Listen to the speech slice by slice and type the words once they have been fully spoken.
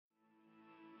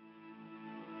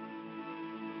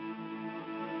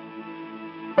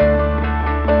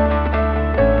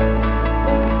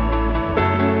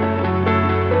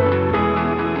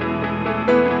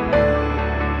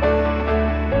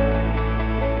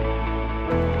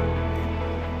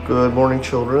Good morning,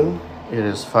 children. It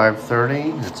is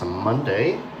 5:30. It's a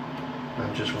Monday.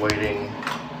 I'm just waiting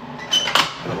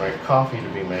for my coffee to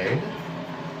be made.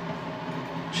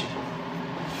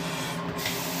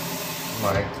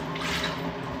 My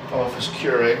office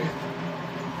Keurig.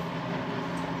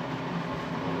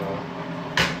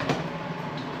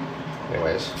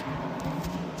 Anyways,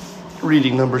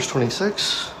 reading Numbers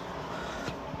 26.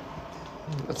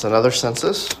 It's another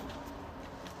census.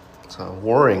 It's a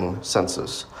warring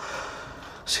census.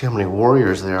 See how many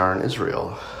warriors there are in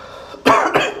Israel.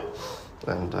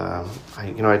 And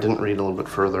I didn't read a little bit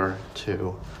further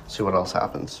to see what else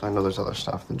happens. I know there's other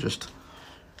stuff than just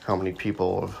how many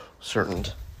people of certain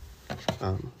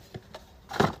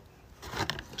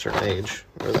age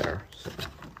are there. So.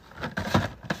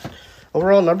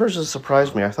 Overall, Numbers has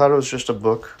surprised me. I thought it was just a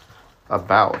book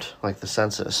about, like, the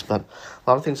census, but a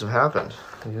lot of things have happened.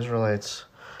 The Israelites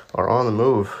are on the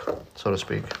move, so to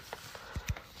speak.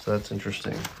 So that's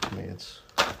interesting to me. It's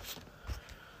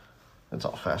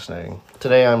all fascinating.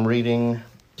 Today I'm reading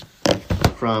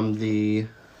from the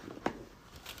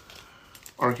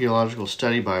Archaeological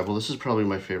Study Bible. This is probably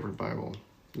my favorite Bible.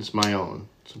 It's my own.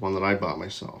 It's the one that I bought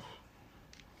myself.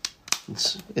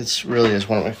 It's really is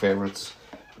one of my favorites.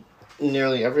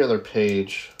 Nearly every other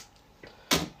page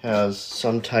has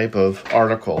some type of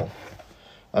article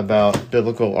about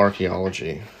biblical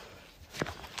archaeology.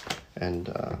 And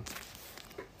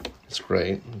it's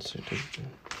great. Let's see,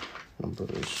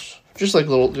 Numbers. Just like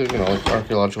little, like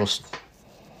archaeological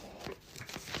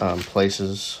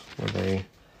places where they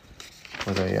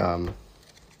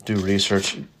do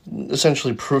research,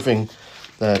 essentially proving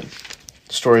that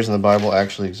stories in the Bible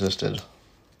actually existed.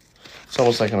 It's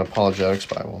almost like an apologetics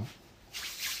Bible.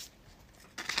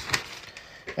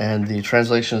 And the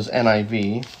translation is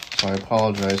NIV, so I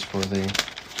apologize for the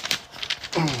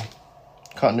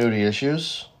continuity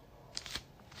issues.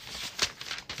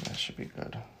 That should be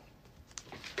good.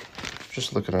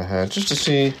 Just looking ahead, just to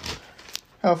see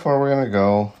how far we're going to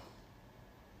go.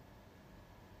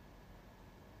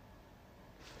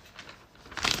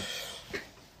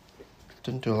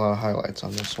 Didn't do a lot of highlights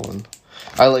on this one.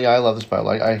 I love this Bible.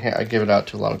 I give it out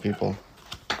to a lot of people.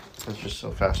 It's just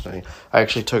so fascinating. I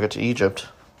actually took it to Egypt,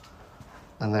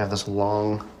 and they have this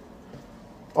long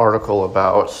article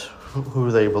about who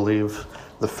they believe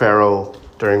the Pharaoh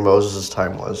during Moses'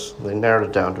 time was. They narrowed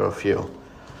it down to a few.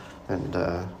 And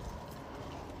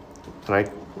I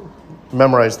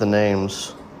memorized the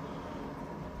names.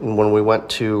 And when we went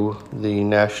to the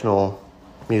National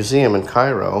Museum in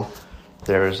Cairo,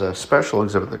 there's a special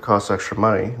exhibit that costs extra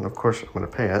money, and of course I'm going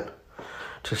to pay it,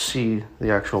 to see the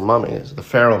actual mummies, the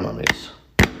Pharaoh mummies.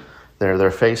 They're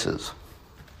their faces.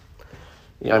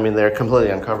 I mean, they're completely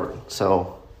uncovered.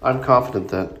 So I'm confident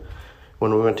that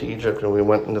when we went to Egypt and we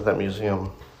went into that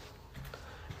museum,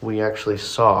 we actually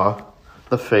saw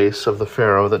the face of the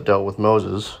Pharaoh that dealt with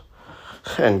Moses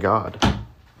and God.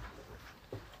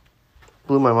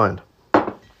 Blew my mind.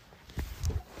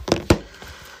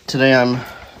 Today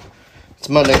it's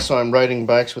Monday, so I'm riding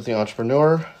bikes with the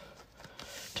entrepreneur,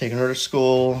 taking her to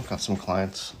school, got some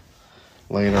clients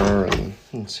later, and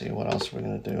let's see, what else we're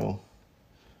going to do.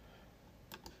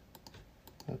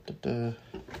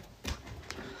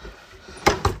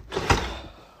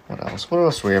 What else? What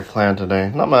else we have planned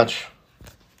today? Not much.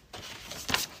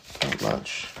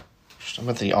 I'm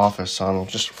at the office, so I'm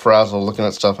just frazzled looking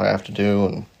at stuff I have to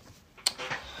do.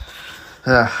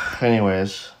 And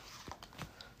anyways,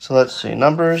 so let's see.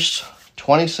 Numbers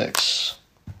 26.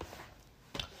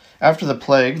 After the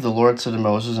plague, the Lord said to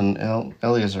Moses and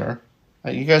Eleazar,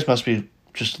 you guys must be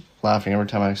just laughing every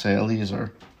time I say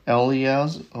Eleazar.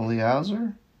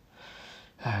 Eleazar?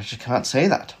 I just cannot say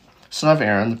that. Son of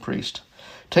Aaron, the priest.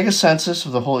 Take a census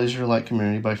of the whole Israelite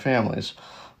community by families,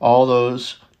 all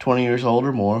those 20 years old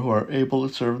or more who are able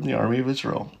to serve in the army of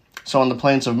Israel. So on the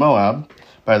plains of Moab,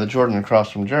 by the Jordan across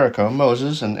from Jericho,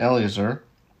 Moses and Eleazar,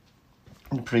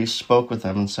 the priest, spoke with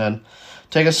them and said,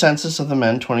 take a census of the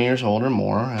men 20 years old or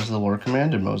more, as the Lord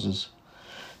commanded Moses.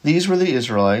 These were the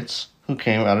Israelites who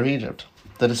came out of Egypt.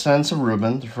 The descendants of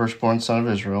Reuben, the firstborn son of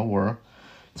Israel, were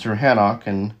through Hanok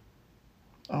and...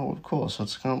 Oh, cool. So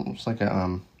it's almost like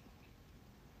a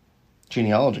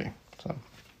genealogy. So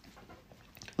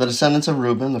the descendants of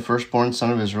Reuben, the firstborn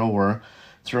son of Israel, were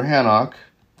through Hanok,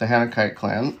 the Hanokite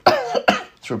clan,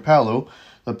 through Palu,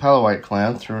 the Paluite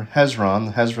clan, through Hezron,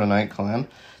 the Hezronite clan,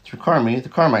 through Carmi, the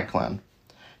Carmite clan.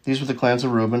 These were the clans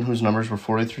of Reuben, whose numbers were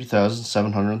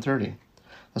 43,730.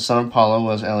 The son of Palu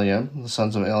was Eliab. The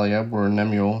sons of Eliab were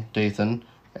Nemuel, Dathan,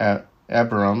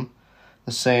 Abiram.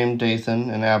 The same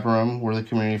Dathan and Abiram were the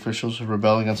community officials who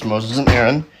rebelled against Moses and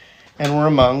Aaron and were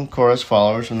among Korah's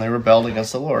followers when they rebelled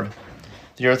against the Lord.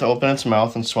 The earth opened its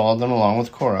mouth and swallowed them along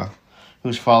with Korah,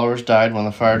 whose followers died when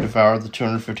the fire devoured the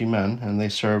 250 men, and they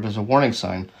served as a warning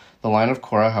sign. The line of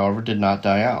Korah, however, did not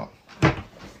die out.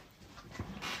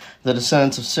 The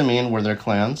descendants of Simeon were their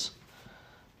clans,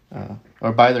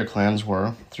 or by their clans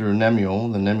were, through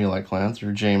Nemuel, the Nemuelite clan,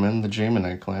 through Jamin, the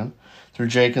Jaminite clan, through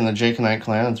Jachin, the Jachinite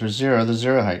clan, and through Zerah, the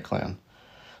Zerahite clan.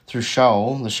 Through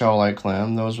Shaul, the Shaulite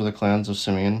clan, those were the clans of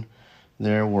Simeon.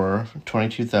 There were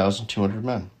 22,200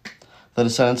 men. The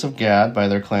descendants of Gad by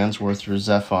their clans were through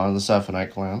Zephon, the Zephonite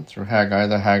clan, through Haggai,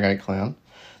 the Haggite clan,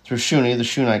 through Shuni, the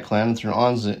Shunite clan, and through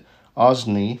Ozni,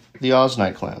 the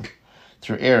Oznite clan,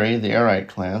 through Eri, the Erite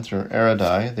clan, through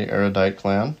Eridai, the Eridite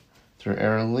clan, through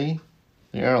Erili,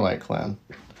 the Erilite clan.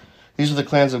 These are the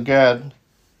clans of Gad.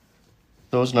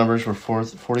 Those numbers were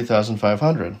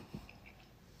 40,500.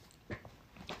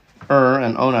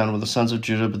 And Onan were the sons of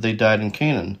Judah, but they died in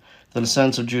Canaan. The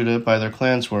descendants of Judah by their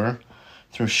clans were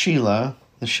through Shelah,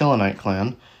 the Shilonite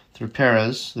clan, through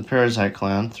Perez, the Perezite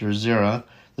clan, through Zerah,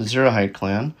 the Zerahite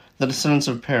clan. The descendants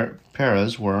of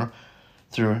Perez were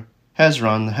through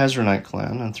Hezron, the Hezronite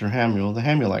clan, and through Hamuel, the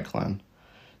Hamuelite clan.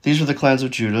 These were the clans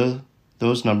of Judah.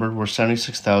 Those numbered were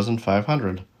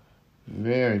 76,500.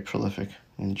 Very prolific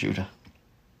in Judah.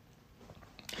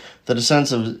 The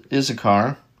descendants of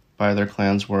Issachar by their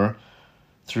clans were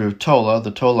through Tola,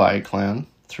 the Tolite clan,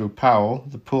 through Pau,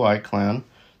 the Puite clan,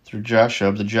 through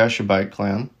Jashub, the Jashubite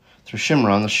clan, through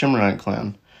Shimron, the Shimronite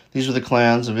clan. These were the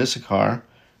clans of Issachar.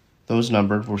 Those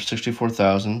numbered were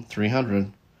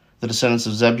 64,300. The descendants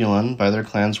of Zebulun by their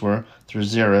clans were through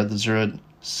Zerah, the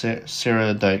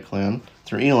Zeradite clan,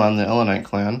 through Elam, the Elonite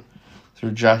clan,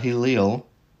 through Jahileel,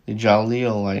 the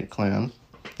Jahleelite clan.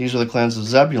 These were the clans of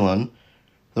Zebulun.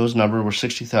 Those numbered were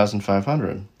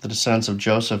 60,500. The descendants of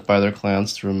Joseph by their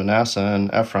clans through Manasseh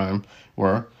and Ephraim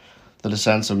were the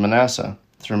descendants of Manasseh.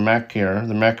 Through Machir,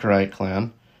 the Machirite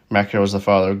clan. Machir was the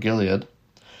father of Gilead.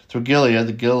 Through Gilead,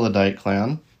 the Gileadite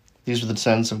clan. These were the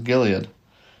descendants of Gilead.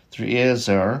 Through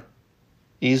Ezer,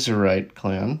 Ezerite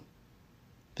clan.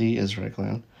 The Israelite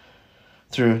clan.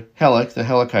 Through Helek, the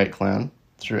Helekite clan.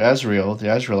 Through Ezrael, the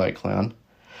Ezraelite clan.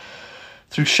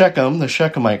 Through Shechem, the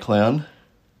Shechemite clan.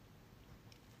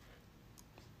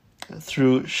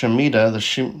 Through Shemida, the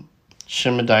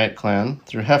Shemidite clan.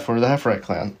 Through Hepher, the Hepherite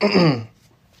clan.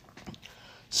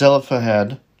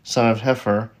 Zelophehad, son of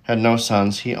Hepher, had no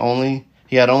sons. He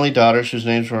had only daughters whose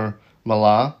names were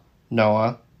Mahlah,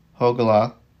 Noah,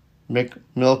 Hoglah,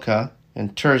 Milcah,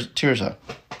 and Tirzah.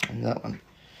 I knew that one.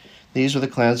 These were the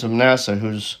clans of Manasseh,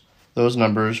 those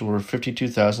numbers were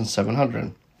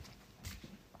 52,700.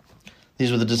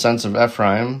 These were the descendants of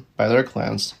Ephraim by their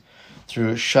clans,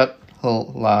 through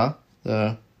Shuthelah,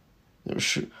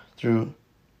 through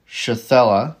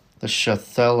Shethelah, the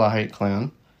Shethelahite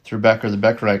clan, through Becher, the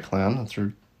Becherite clan, and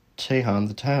through Tahan,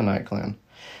 the Tahanite clan.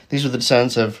 These were the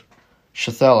descendants of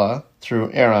Shethelah, through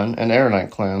Aaron, and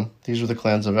Aaronite clan. These were the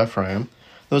clans of Ephraim.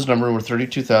 Those numbered were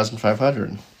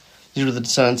 32,500. These were the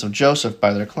descendants of Joseph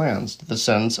by their clans. The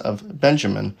descendants of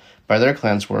Benjamin by their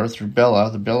clans were through Bela,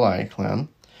 the Belite clan,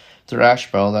 through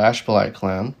Ashbel, the Ashbelite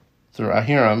clan, through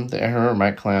Ahiram, the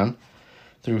Ahiramite clan,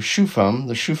 through Shupham,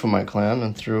 the Shuphamite clan,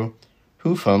 and through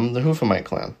Hupham, the Huphamite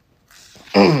clan.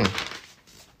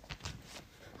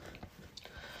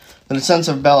 The descendants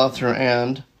of Bela through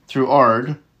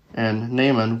Ard, and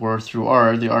Naaman were through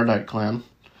Ard, the Ardite clan,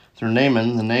 through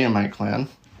Naaman, the Naamite clan.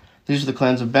 These are the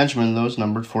clans of Benjamin, those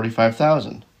numbered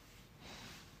 45,000.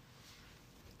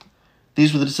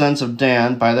 These were the descendants of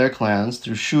Dan by their clans,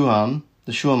 through Shuham,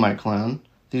 the Shuhamite clan.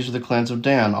 These were the clans of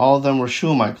Dan. All of them were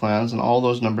Shuhamite clans, and all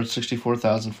those numbered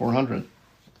 64,400.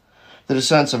 The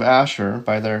descendants of Asher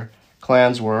by their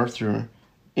clans were through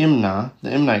Imnah,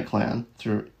 the Imnite clan,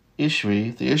 through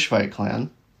Ishvi, the Ishvite clan,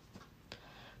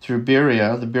 through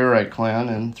Beriah, the Berite clan,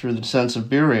 and through the descendants of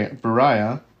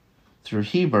Beriah, through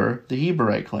Heber, the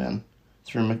Heberite clan,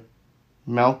 through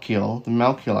Malchiel, the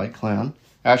Malchielite clan.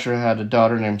 Asher had a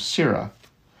daughter named Sirah.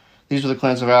 These were the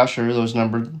clans of Asher. Those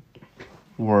numbered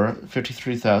were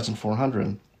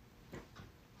 53,400.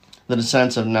 The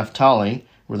descendants of Naphtali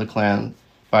were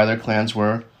by their clans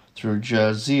were through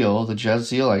Jeziel, the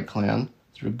Jezielite clan,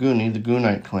 through Guni, the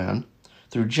Gunite clan,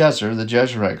 through Jezer, the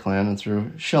Jezerite clan, and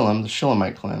through Shillem, the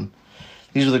Shillemite clan.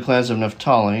 These were the clans of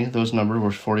Naphtali. Those numbered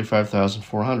were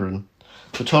 45,400.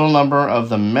 The total number of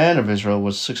the men of Israel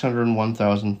was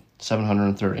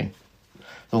 601,730.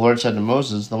 The Lord said to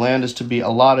Moses, "The land is to be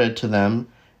allotted to them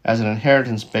as an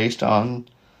inheritance based on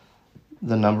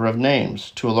the number of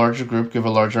names. To a larger group give a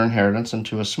larger inheritance, and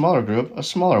to a smaller group a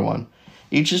smaller one.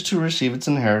 Each is to receive its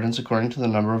inheritance according to the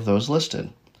number of those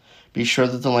listed. Be sure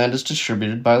that the land is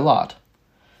distributed by lot.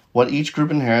 What each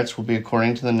group inherits will be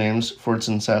according to the names for its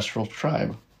ancestral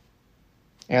tribe.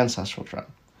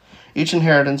 Each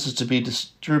inheritance is to be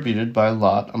distributed by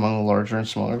lot among the larger and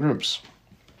smaller groups.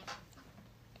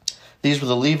 These were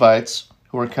the Levites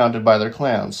who were counted by their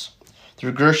clans.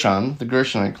 Through Gershon, the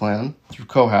Gershonite clan. Through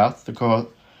Kohath, the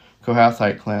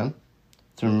Kohathite clan.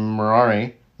 Through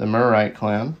Merari, the Merarite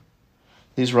clan.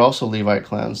 These were also Levite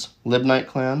clans. Libnite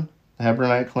clan, the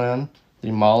Hebronite clan,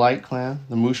 the Malite clan,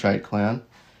 the Mushite clan,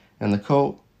 and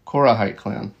the Korahite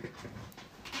clan.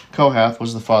 Kohath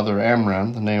was the father of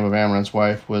Amram. The name of Amram's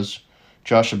wife was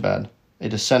Jochebed, a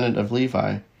descendant of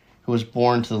Levi, who was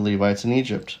born to the Levites in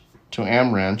Egypt. To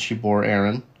Amram she bore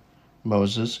Aaron,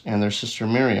 Moses, and their sister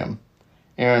Miriam.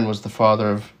 Aaron was the father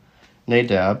of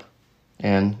Nadab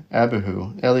and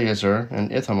Abihu, Eleazar,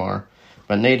 and Ithamar.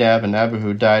 But Nadab and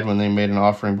Abihu died when they made an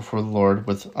offering before the Lord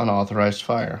with unauthorized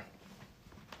fire.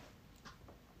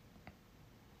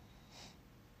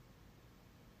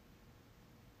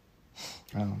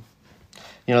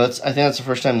 I think that's the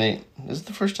first time is it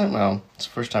the first time? Well, it's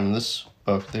the first time in this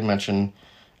book they mention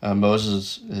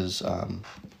Moses'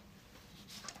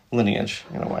 lineage,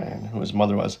 in a way, and who his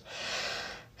mother was.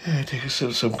 I take a sip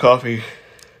of some coffee.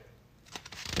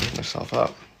 Get myself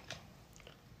up.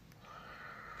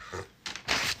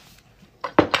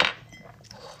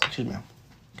 Excuse me.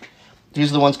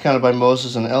 These are the ones counted by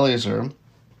Moses and Eleazar,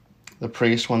 the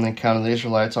priest, when they counted the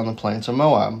Israelites on the plains of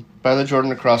Moab, by the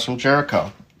Jordan across from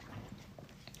Jericho.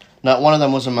 Not one of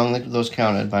them was among those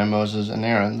counted by Moses and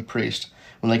Aaron, the priest,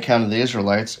 when they counted the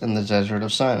Israelites in the desert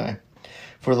of Sinai.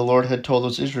 For the Lord had told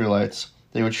those Israelites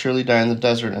they would surely die in the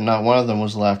desert, and not one of them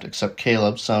was left except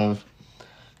Caleb, son of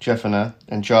Jephunneh,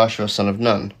 and Joshua, son of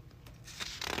Nun.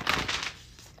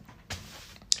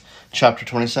 Chapter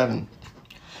 27.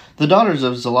 The daughters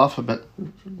of Zelophehad,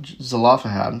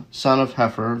 son of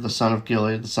Hepher, the son of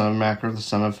Gilead, the son of Machir, the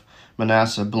son of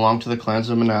Manasseh, belonged to the clans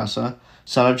of Manasseh,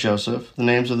 son of Joseph. The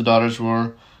names of the daughters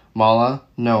were Mahlah,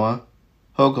 Noah,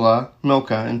 Hoglah,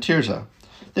 Milcah, and Tirzah.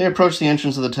 They approached the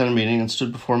entrance of the tent of meeting and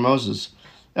stood before Moses,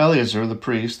 Eleazar, the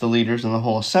priest, the leaders, and the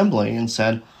whole assembly, and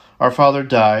said, Our father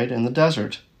died in the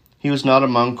desert. He was not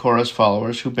among Korah's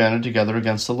followers who banded together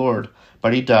against the Lord,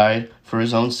 but he died for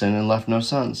his own sin and left no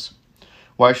sons.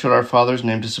 Why should our father's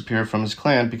name disappear from his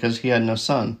clan because he had no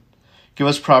son? Give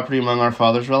us property among our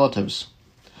father's relatives.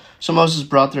 So Moses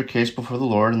brought their case before the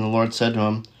Lord, and the Lord said to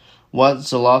him, What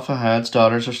Zelophehad's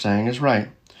daughters are saying is right.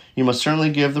 You must certainly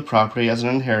give the property as an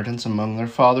inheritance among their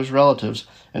father's relatives,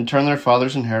 and turn their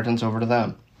father's inheritance over to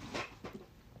them.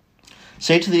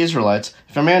 Say to the Israelites,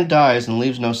 If a man dies and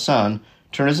leaves no son,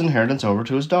 turn his inheritance over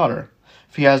to his daughter.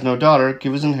 If he has no daughter,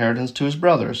 give his inheritance to his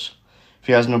brothers. If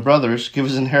he has no brothers, give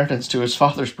his inheritance to his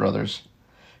father's brothers.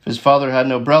 If his father had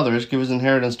no brothers, give his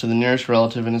inheritance to the nearest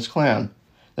relative in his clan,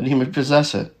 that he may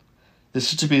possess it.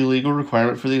 This is to be a legal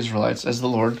requirement for the Israelites, as the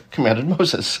Lord commanded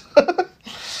Moses.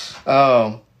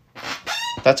 Oh,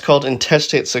 that's called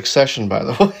intestate succession, by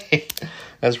the way.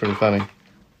 That's pretty funny.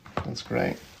 That's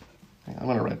great. I'm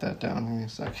going to write that down. Give me a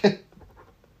second.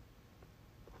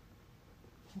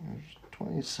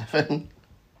 27.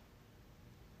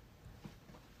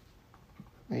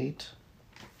 8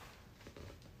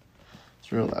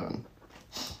 through 11.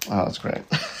 Oh, that's great.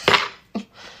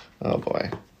 Oh,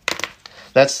 boy.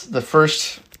 That's the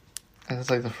first, that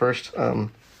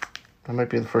might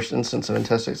be the first instance of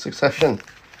intestate succession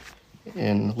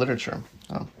in literature.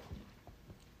 Oh.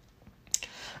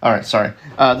 All right, sorry.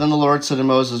 Then the Lord said to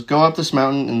Moses, Go up this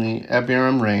mountain in the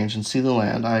Abiram range and see the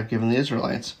land I have given the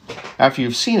Israelites. After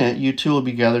you've seen it, you too will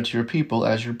be gathered to your people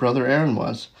as your brother Aaron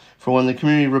was. For when the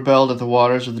community rebelled at the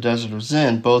waters of the desert of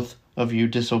Zin, both of you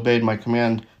disobeyed my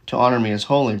command to honor me as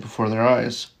holy before their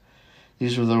eyes.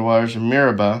 These were the waters of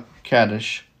Meribah,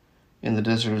 Kadesh, in the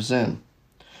desert of Zin.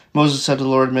 Moses said to the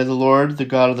Lord, May the Lord, the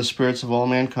God of the spirits of all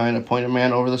mankind, appoint a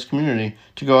man over this community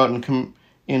to go out and come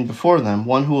in before them,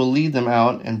 one who will lead them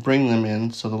out and bring them in,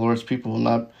 so the Lord's people will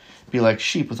not be like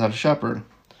sheep without a shepherd.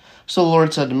 So the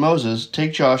Lord said to Moses,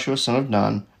 Take Joshua, son of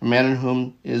Nun, a man in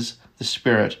whom is the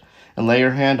Spirit, and lay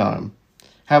your hand on him.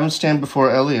 Have him stand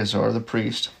before Eleazar, the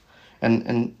priest,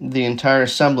 and the entire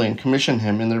assembly, and commission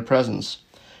him in their presence.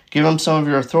 Give him some of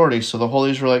your authority, so the whole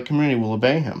Israelite community will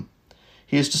obey him.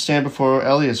 He is to stand before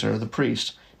Eleazar, the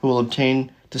priest, who will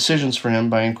obtain decisions for him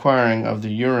by inquiring of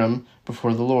the Urim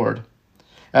before the Lord.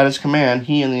 At his command,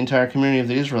 he and the entire community of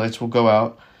the Israelites will go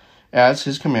out. As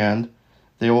his command,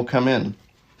 they will come in.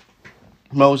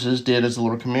 Moses did as the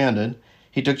Lord commanded.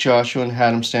 He took Joshua and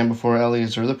had him stand before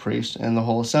Eleazar the priest and the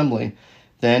whole assembly.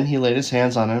 Then he laid his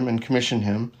hands on him and commissioned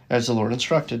him as the Lord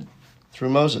instructed through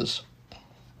Moses.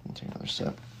 I'll take another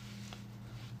sip.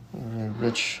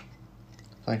 rich.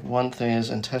 Like one thing is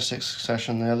intestinal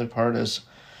succession, the other part is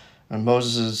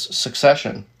Moses'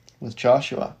 succession with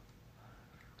Joshua.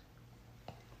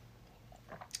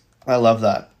 I love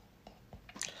that.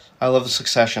 I love the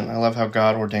succession. I love how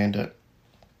God ordained it.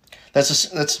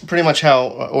 That's pretty much how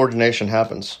ordination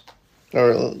happens.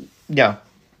 Yeah.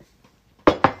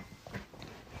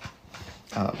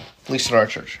 At least at our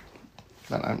church.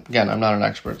 I'm not an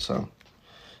expert, so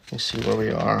let me see where we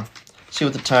are. See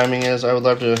what the timing is. I would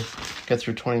love to get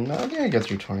through 29. Yeah, get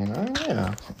through 29.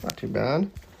 Yeah, not too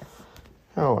bad.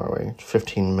 How are we?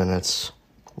 15 minutes.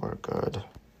 We're good.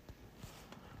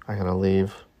 I gotta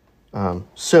leave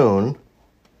soon,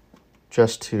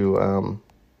 just to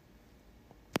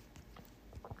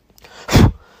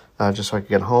just so I could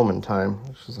get home in time,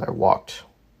 because I walked.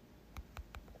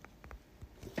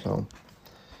 So,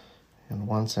 and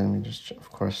one second, just of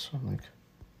course, I'm like.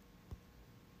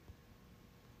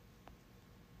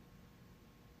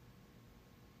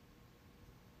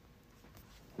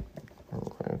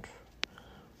 All right.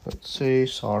 Let's see.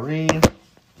 Sorry.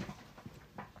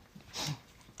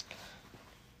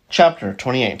 Chapter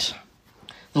 28.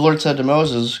 The Lord said to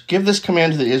Moses, "Give this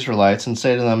command to the Israelites and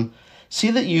say to them, see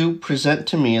that you present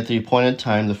to me at the appointed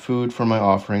time the food for my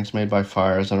offerings made by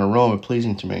fire as an aroma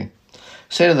pleasing to me.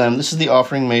 Say to them, this is the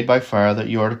offering made by fire that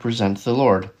you are to present to the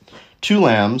Lord. 2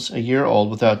 lambs, a year old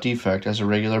without defect, as a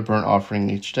regular burnt offering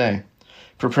each day.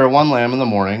 Prepare 1 lamb in the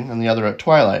morning and the other at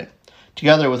twilight,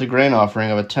 together with a grain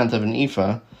offering of 1/10 of an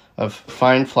ephah of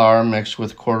fine flour mixed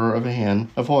with 1/4 of a hin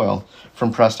of oil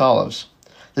from pressed olives.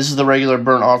 This is the regular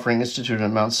burnt offering instituted at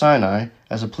Mount Sinai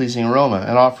as a pleasing aroma,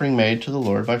 an offering made to the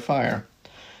Lord by fire.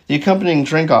 The accompanying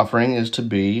drink offering is to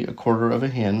be 1/4 of a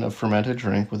hin of fermented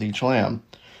drink with each lamb.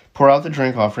 Pour out the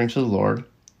drink offering to the Lord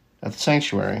at the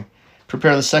sanctuary.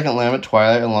 Prepare the 2nd lamb at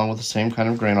twilight along with the same kind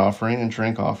of grain offering and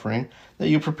drink offering that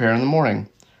you prepare in the morning.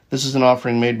 This is an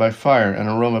offering made by fire, an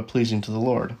aroma pleasing to the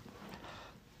Lord.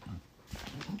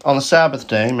 On the Sabbath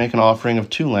day, make an offering of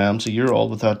 2 lambs, a year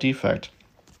old without defect,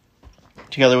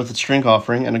 together with its drink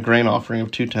offering and a grain offering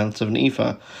of 2/10 of an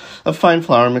ephah of fine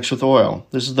flour mixed with oil.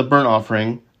 This is the burnt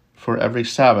offering for every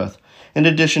Sabbath, in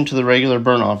addition to the regular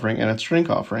burnt offering and its drink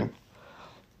offering.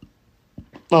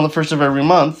 On the 1st of every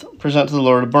month, present to the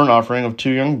Lord a burnt offering of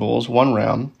 2 young bulls, 1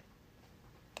 ram,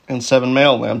 and 7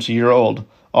 male lambs a year old,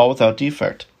 all without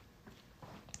defect.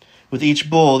 With each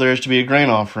bull there is to be a grain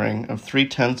offering of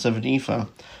 3/10 of an ephah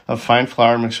of fine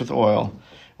flour mixed with oil.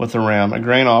 With the ram, a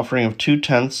grain offering of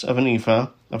 2/10 of an ephah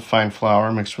of fine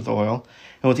flour mixed with oil,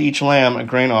 and with each lamb a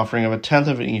grain offering of 1/10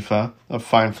 of an ephah of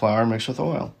fine flour mixed with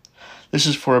oil. This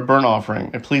is for a burnt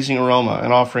offering, a pleasing aroma,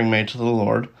 an offering made to the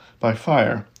Lord by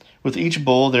fire. With each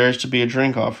bull there is to be a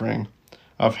drink offering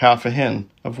of 1/2 a hin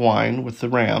of wine with the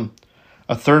ram,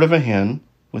 1/3 of a hin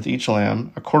with each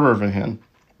lamb, 1/4 of a hin.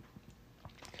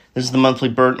 This is the monthly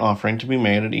burnt offering to be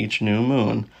made at each new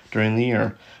moon during the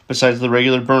year. Besides the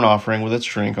regular burnt offering with its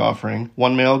drink offering,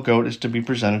 1 male goat is to be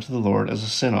presented to the Lord as a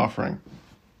sin offering.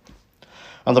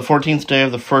 On the 14th day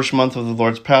of the 1st month of the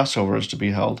Lord's Passover is to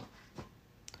be held.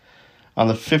 On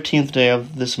the 15th day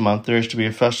of this month there is to be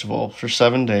a festival. For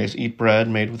 7 days eat bread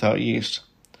made without yeast.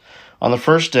 On the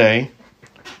 1st day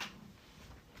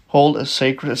hold a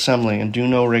sacred assembly and do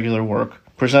no regular work.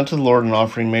 Present to the Lord an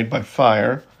offering made by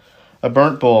fire, a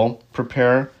burnt bull.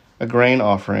 Prepare a grain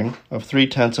offering of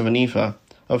 3/10 of an ephah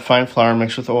of fine flour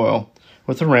mixed with oil,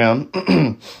 with the ram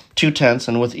 2/10,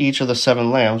 and with each of the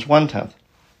 7 lambs 1/10.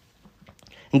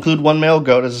 Include 1 male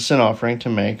goat as a sin offering to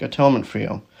make atonement for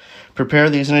you. Prepare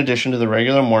these in addition to the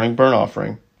regular morning burnt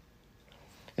offering.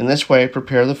 In this way,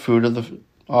 prepare the food of the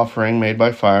offering made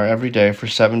by fire every day for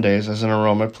 7 days as an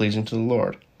aroma pleasing to the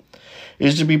Lord. It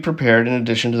is to be prepared in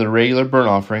addition to the regular burnt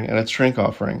offering and its drink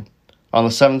offering. On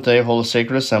the 7th day, hold a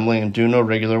sacred assembly and do no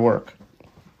regular work.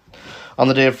 On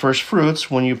the day of first fruits,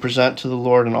 when you present to the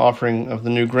Lord an offering of the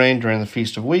new grain during the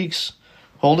Feast of Weeks,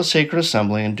 hold a sacred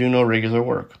assembly and do no regular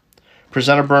work.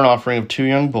 Present a burnt offering of 2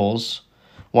 young bulls,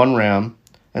 1 ram,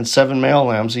 and 7 male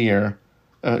lambs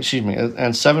and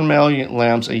 7 male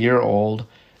lambs a year old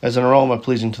as an aroma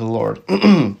pleasing to the Lord.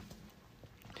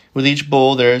 With each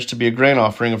bull there is to be a grain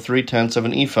offering of 3/10 of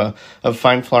an ephah of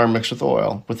fine flour mixed with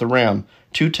oil, with the ram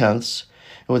 2/10,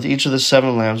 and with each of the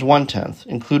 7 lambs 1/10.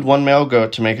 Include 1 male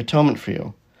goat to make atonement for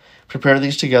you. Prepare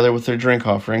these together with their drink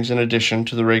offerings in addition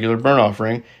to the regular burnt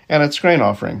offering and its grain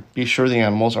offering. Be sure the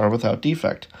animals are without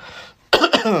defect.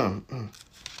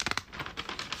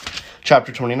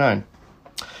 Chapter 29.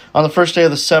 On the 1st day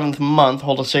of the 7th month,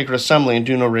 hold a sacred assembly and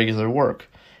do no regular work.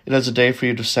 It is a day for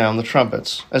you to sound the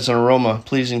trumpets. As an aroma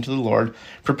pleasing to the Lord,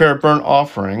 prepare a burnt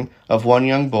offering of 1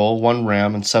 young bull, 1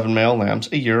 ram, and 7 male lambs,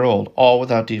 a year old, all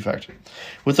without defect.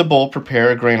 With the bull,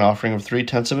 prepare a grain offering of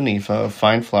 3/10 of an ephah of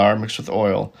fine flour mixed with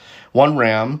oil, 1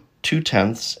 ram,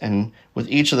 2/10, and with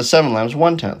each of the 7 lambs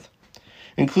 1/10.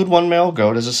 Include 1 male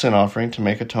goat as a sin offering to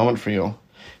make atonement for you.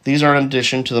 These are in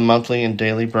addition to the monthly and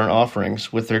daily burnt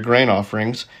offerings, with their grain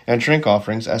offerings and drink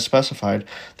offerings as specified.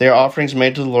 They are offerings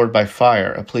made to the Lord by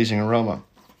fire, a pleasing aroma.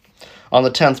 On the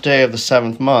 10th day of the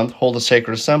 7th month, hold a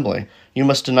sacred assembly. You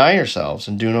must deny yourselves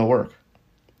and do no work.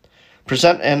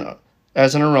 Present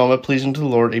as an aroma pleasing to the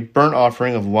Lord a burnt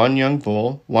offering of 1 young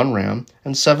bull, 1 ram,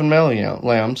 and 7 male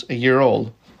lambs, a year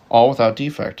old, all without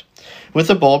defect. With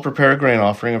the bull, prepare a grain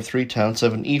offering of 3/10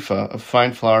 of an ephah of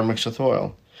fine flour mixed with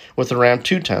oil. With the ram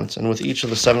 2/10, and with each of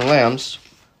the 7 lambs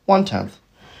 1/10.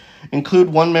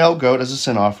 Include 1 male goat as a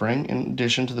sin offering, in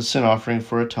addition to the sin offering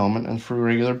for atonement and for a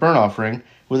regular burnt offering,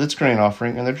 with its grain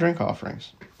offering and their drink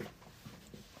offerings.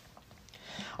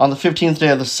 On the 15th day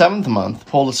of the 7th month,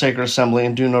 hold a sacred assembly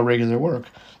and do no regular work.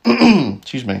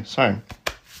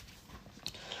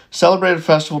 Celebrate a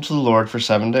festival to the Lord for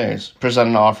 7 days. Present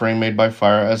an offering made by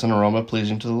fire as an aroma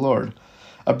pleasing to the Lord.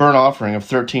 A burnt offering of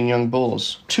 13 young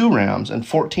bulls, 2 rams, and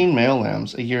 14 male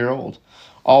lambs, a year old,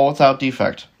 all without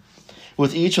defect.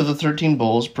 With each of the 13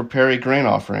 bulls, prepare a grain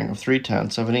offering of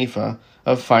 3/10 of an ephah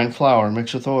of fine flour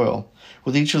mixed with oil.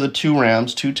 With each of the 2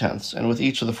 rams 2/10, and with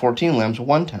each of the 14 lambs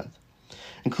 1/10.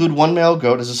 Include 1 male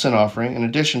goat as a sin offering, in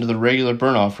addition to the regular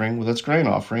burnt offering with its grain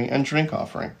offering and drink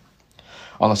offering.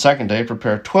 On the 2nd day,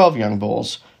 prepare 12 young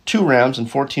bulls, 2 rams, and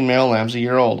 14 male lambs, a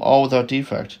year old, all without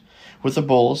defect. With the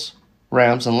bulls,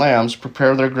 rams, and lambs,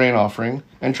 prepare their grain offering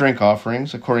and drink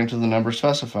offerings according to the number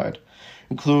specified.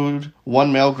 Include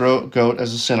 1 male goat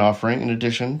as a sin offering, in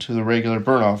addition to the regular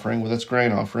burnt offering with its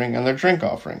grain offering and their drink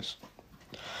offerings.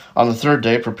 On the 3rd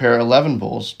day, prepare 11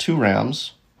 bulls, 2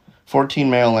 rams, 14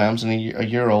 male lambs, and a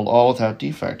year old, all without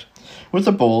defect. With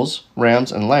the bulls,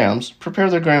 rams, and lambs, prepare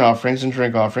their grain offerings and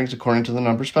drink offerings according to the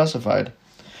number specified.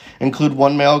 Include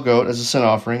 1 male goat as a sin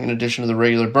offering, in addition to the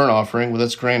regular burnt offering with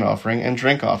its grain offering and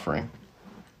drink offering.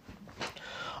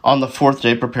 On the 4th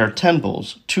day, prepare 10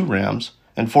 bulls, 2 rams,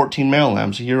 and 14 male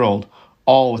lambs, a year old,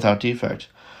 all without defect.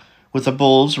 With the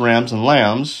bulls, rams, and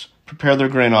lambs, prepare their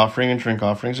grain offering and drink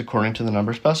offerings according to the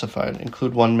number specified.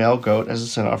 Include 1 male goat as a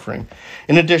sin offering,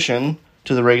 in addition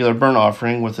to the regular burnt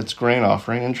offering with its grain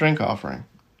offering and drink offering.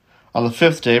 On the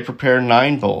 5th day, prepare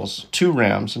 9 bulls, 2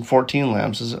 rams, and 14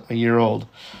 lambs as a year old,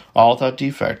 all without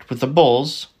defect. With the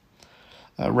bulls,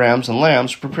 rams, and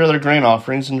lambs, prepare their grain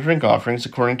offerings and drink offerings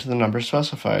according to the number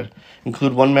specified.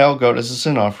 Include 1 male goat as a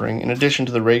sin offering, in addition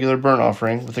to the regular burnt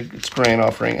offering with its grain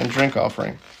offering and drink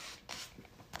offering.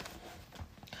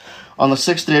 On the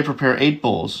 6th day, prepare 8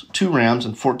 bulls, 2 rams,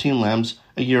 and 14 lambs,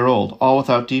 a year old, all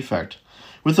without defect.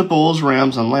 With the bulls,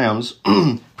 rams, and lambs,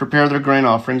 prepare their grain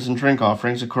offerings and drink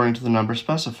offerings according to the number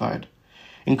specified.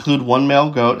 Include 1 male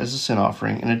goat as a sin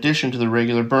offering, in addition to the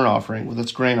regular burnt offering with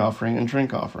its grain offering and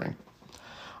drink offering.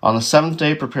 On the 7th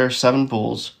day, prepare 7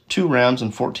 bulls, 2 rams,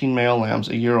 and 14 male lambs,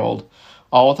 a year old,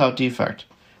 all without defect.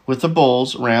 With the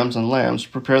bulls, rams, and lambs,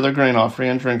 prepare their grain offering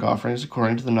and drink offerings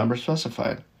according to the number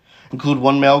specified. Include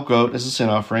 1 male goat as a sin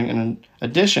offering, in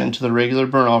addition to the regular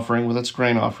burnt offering with its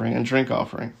grain offering and drink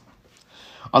offering.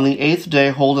 On the 8th day,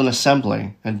 hold an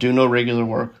assembly, and do no regular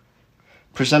work.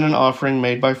 Present an offering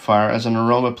made by fire as an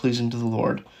aroma pleasing to the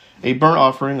Lord, a burnt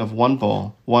offering of 1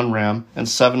 bull, 1 ram, and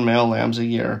 7 male lambs, a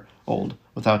year old,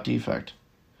 without defect.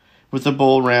 With the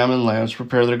bull, ram, and lambs,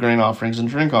 prepare their grain offerings and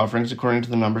drink offerings according to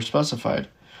the number specified.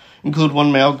 Include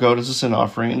 1 male goat as a sin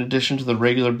offering, in addition to the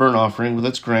regular burnt offering with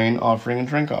its grain offering and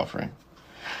drink offering.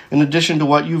 In addition to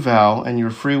what you vow and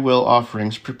your free will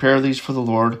offerings, prepare these for the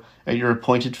Lord at your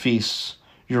appointed feasts,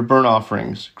 your burnt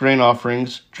offerings, grain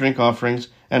offerings, drink offerings,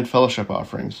 and fellowship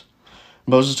offerings.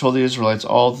 Moses told the Israelites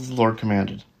all that the Lord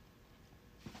commanded.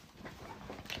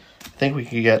 I think we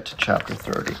could get to chapter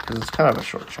 30, because it's kind of a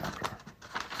short chapter.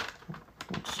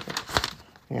 Let's see.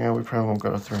 Yeah, we probably won't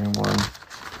go to 31.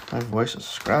 My voice is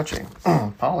scratching.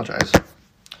 Apologize.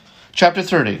 Chapter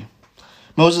 30.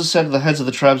 Moses said to the heads of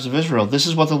the tribes of Israel, "This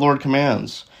is what the Lord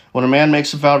commands. When a man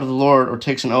makes a vow to the Lord or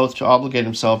takes an oath to obligate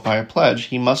himself by a pledge,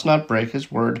 he must not break his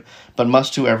word, but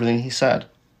must do everything he said.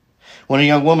 When a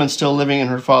young woman still living in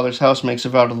her father's house makes a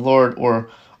vow to the Lord or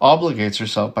obligates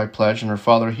herself by pledge, and her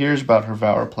father hears about her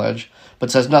vow or pledge, but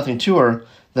says nothing to her,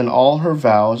 then all her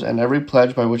vows and every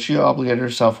pledge by which she obligated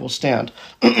herself will stand."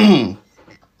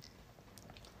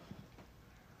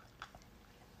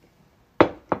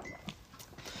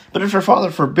 But if her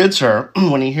father forbids her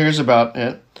when he hears about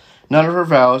it, None of her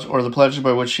vows or the pledges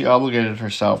by which she obligated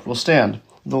herself will stand.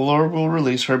 The Lord will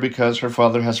release her because her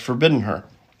father has forbidden her.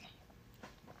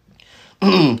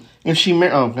 If she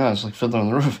it's like Fiddler on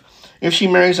the Roof. If she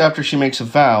marries after she makes a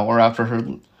vow, or after her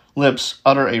lips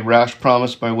utter a rash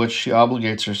promise by which she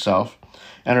obligates herself,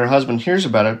 and her husband hears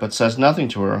about it but says nothing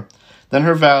to her, then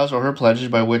her vows or her pledges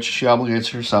by which she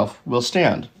obligates herself will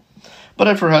stand. But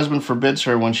if her husband forbids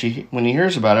her when he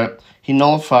hears about it, he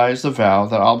nullifies the vow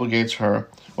that obligates her,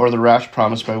 or the rash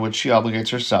promise by which she obligates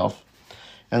herself,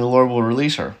 and the Lord will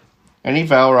release her. Any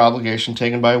vow or obligation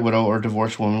taken by a widow or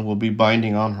divorced woman will be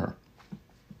binding on her.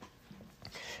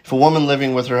 If a woman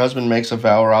living with her husband makes a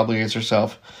vow or obligates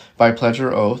herself by a pledge on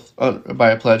her oath,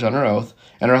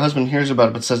 and her husband hears about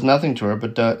it but says nothing to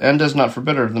her, and does not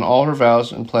forbid her, then all her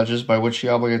vows and pledges by which she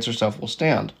obligates herself will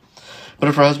stand. But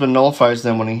if her husband nullifies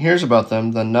them when he hears about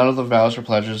them, then none of the vows or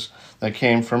pledges that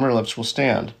came from her lips will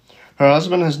stand. Her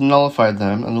husband has nullified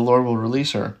them, and the Lord will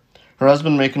release her. Her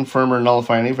husband may confirm or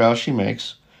nullify any vow she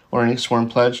makes, or any sworn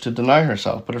pledge to deny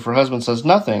herself. But if her husband says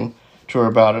nothing to her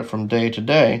about it from day to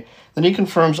day, then he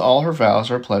confirms all her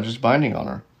vows or pledges binding on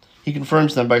her. He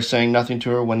confirms them by saying nothing to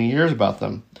her when he hears about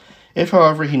them. If,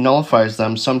 however, he nullifies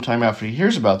them sometime after he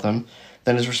hears about them,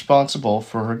 then is responsible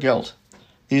for her guilt.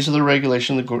 These are the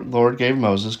regulations the Lord gave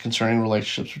Moses concerning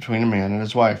relationships between a man and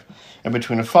his wife, and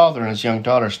between a father and his young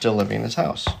daughter still living in his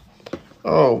house.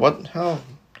 A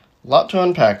lot to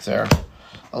unpack there.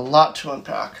 A lot to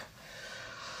unpack.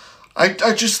 I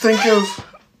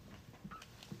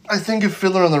think of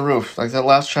Fiddler on the Roof. Like that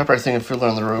last chapter, I think of Fiddler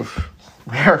on the Roof.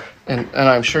 Where, and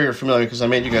I'm sure you're familiar because I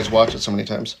made you guys watch it so many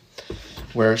times,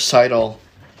 where Seidel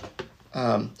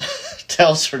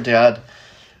tells her dad,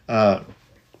 Reb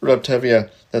Tevye,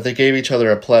 that they gave each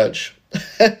other a pledge.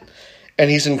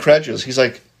 And he's incredulous. He's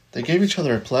like, they gave each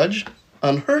other a pledge?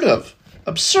 Unheard of.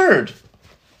 Absurd.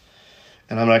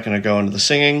 And I'm not going to go into the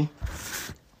singing.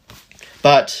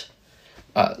 But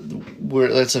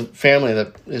it's a family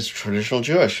that is traditional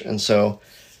Jewish. And so,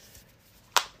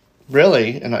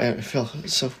 really, and I feel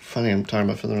it's so funny I'm talking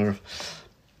about Fiddler on the Roof,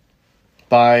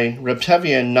 by Reb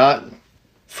Tevye not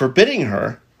forbidding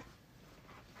her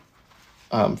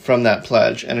from that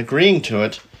pledge and agreeing to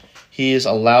it, he has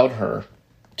allowed her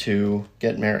to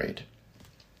get married.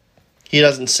 He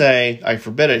doesn't say, I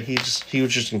forbid it. He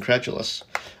was just incredulous.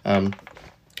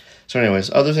 So anyways,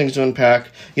 other things to unpack.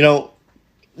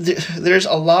 There's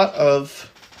a lot of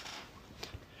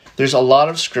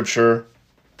scripture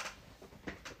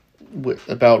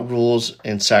about rules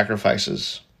and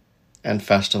sacrifices and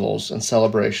festivals and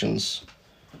celebrations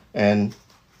and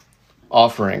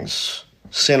offerings,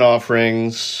 sin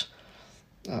offerings,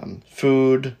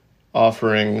 food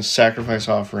offerings, sacrifice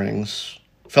offerings,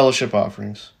 fellowship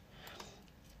offerings.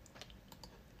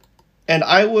 And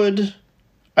I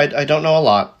don't know a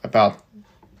lot about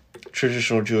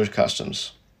traditional Jewish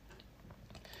customs.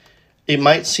 It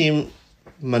might seem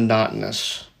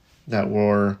monotonous that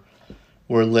we're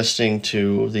listening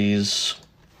to these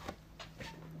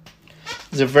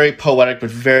very poetic but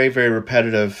very, very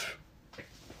repetitive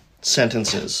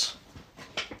sentences.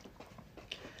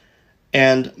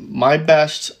 And my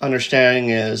best understanding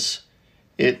is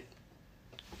it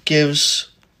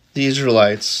gives the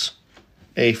Israelites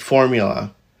a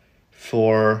formula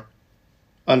for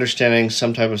understanding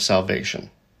some type of salvation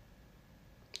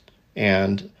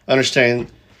and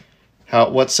understanding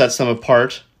what sets them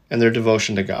apart and their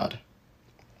devotion to God.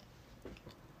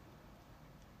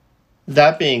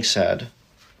 That being said,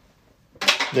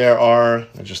 I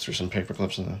just threw some paper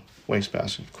clips in the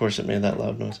wastebasket. Of course, it made that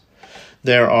loud noise.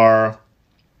 There are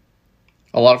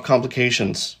a lot of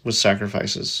complications with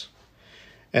sacrifices,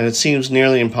 and it seems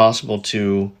nearly impossible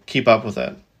to keep up with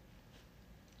it.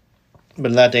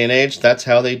 But in that day and age, that's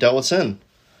how they dealt with sin.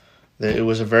 It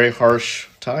was a very harsh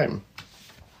time.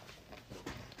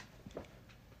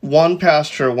 One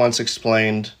pastor once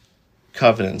explained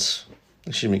covenants,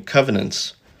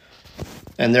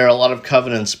 and there are a lot of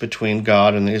covenants between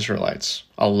God and the Israelites.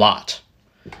 A lot.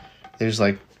 There's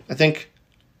I think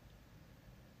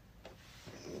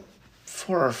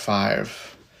 4 or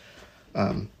 5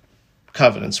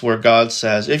 covenants where God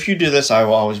says, if you do this, I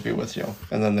will always be with you.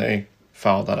 And then they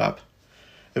follow that up.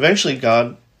 Eventually,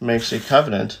 God makes a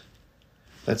covenant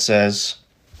that says,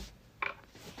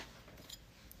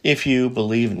 if you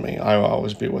believe in me, I will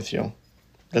always be with you.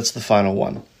 That's the final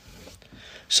one.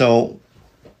 So,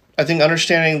 I think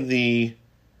understanding the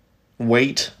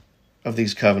weight of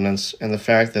these covenants and the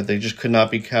fact that they just could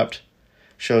not be kept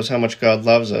shows how much God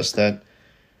loves us, that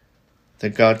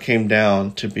God came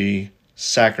down to be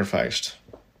sacrificed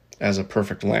as a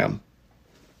perfect lamb.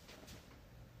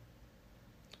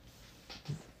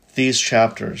 these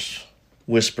chapters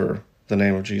whisper the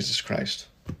name of Jesus Christ.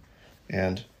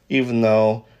 And even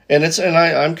though,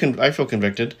 I feel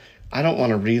convicted. I don't want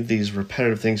to read these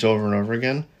repetitive things over and over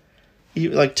again.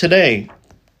 Like today,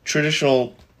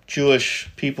 traditional Jewish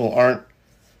people aren't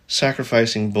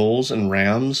sacrificing bulls and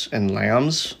rams and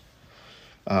lambs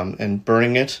and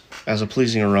burning it as a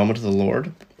pleasing aroma to the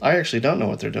Lord. I actually don't know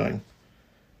what they're doing.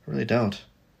 I really don't.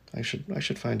 I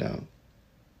should find out.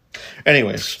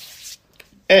 Anyways,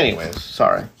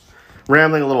 sorry.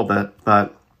 Rambling a little bit,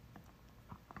 but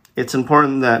it's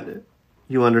important that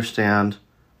you understand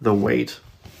the weight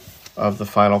of the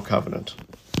final covenant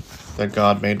that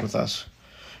God made with us.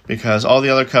 Because all the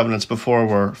other covenants before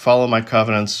were, follow my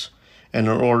covenants, and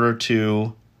in order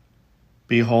to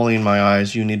be holy in my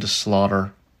eyes, you need to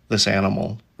slaughter this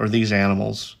animal or these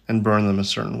animals and burn them a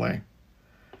certain way.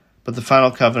 But the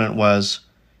final covenant was,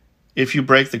 if you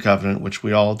break the covenant, which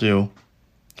we all do,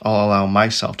 I'll allow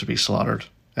myself to be slaughtered.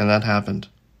 And that happened.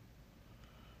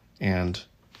 And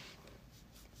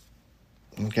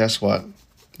guess what?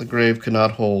 The grave could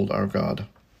not hold our God.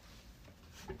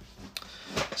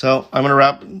 So I'm going to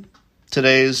wrap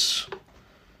today's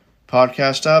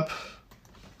podcast up.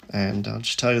 And I'll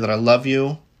just tell you that I love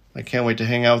you. I can't wait to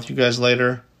hang out with you guys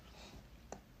later.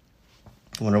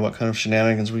 I wonder what kind of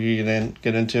shenanigans we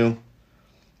get into.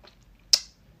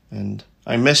 And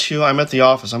I miss you. I'm at the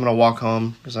office. I'm going to walk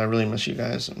home because I really miss you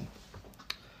guys.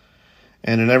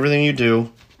 And in everything you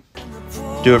do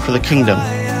it for the kingdom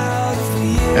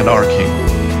and our King.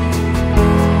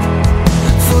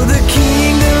 For the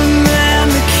kingdom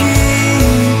and the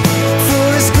King,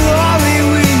 for His glory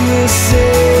we will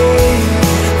sing.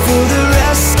 For the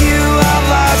rescue of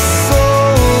our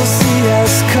souls He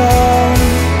has come.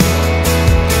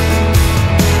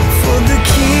 For the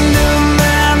kingdom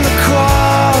and the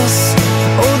cross,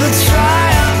 oh the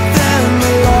triumph and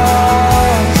the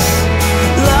loss.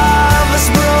 Love has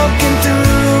broken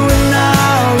through and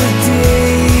now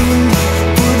redeemed.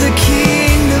 For the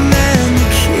kingdom and the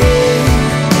King.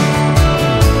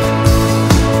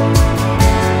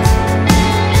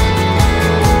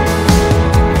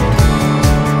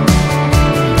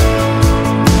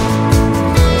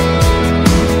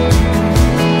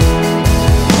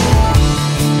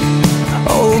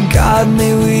 Oh God,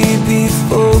 may we be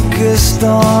focused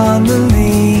on the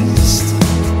least.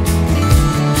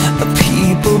 A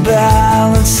people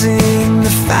balancing the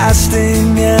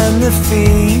fasting and the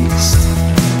feast.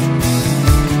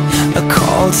 A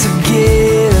call to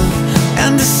give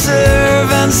and to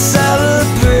serve and sacrifice.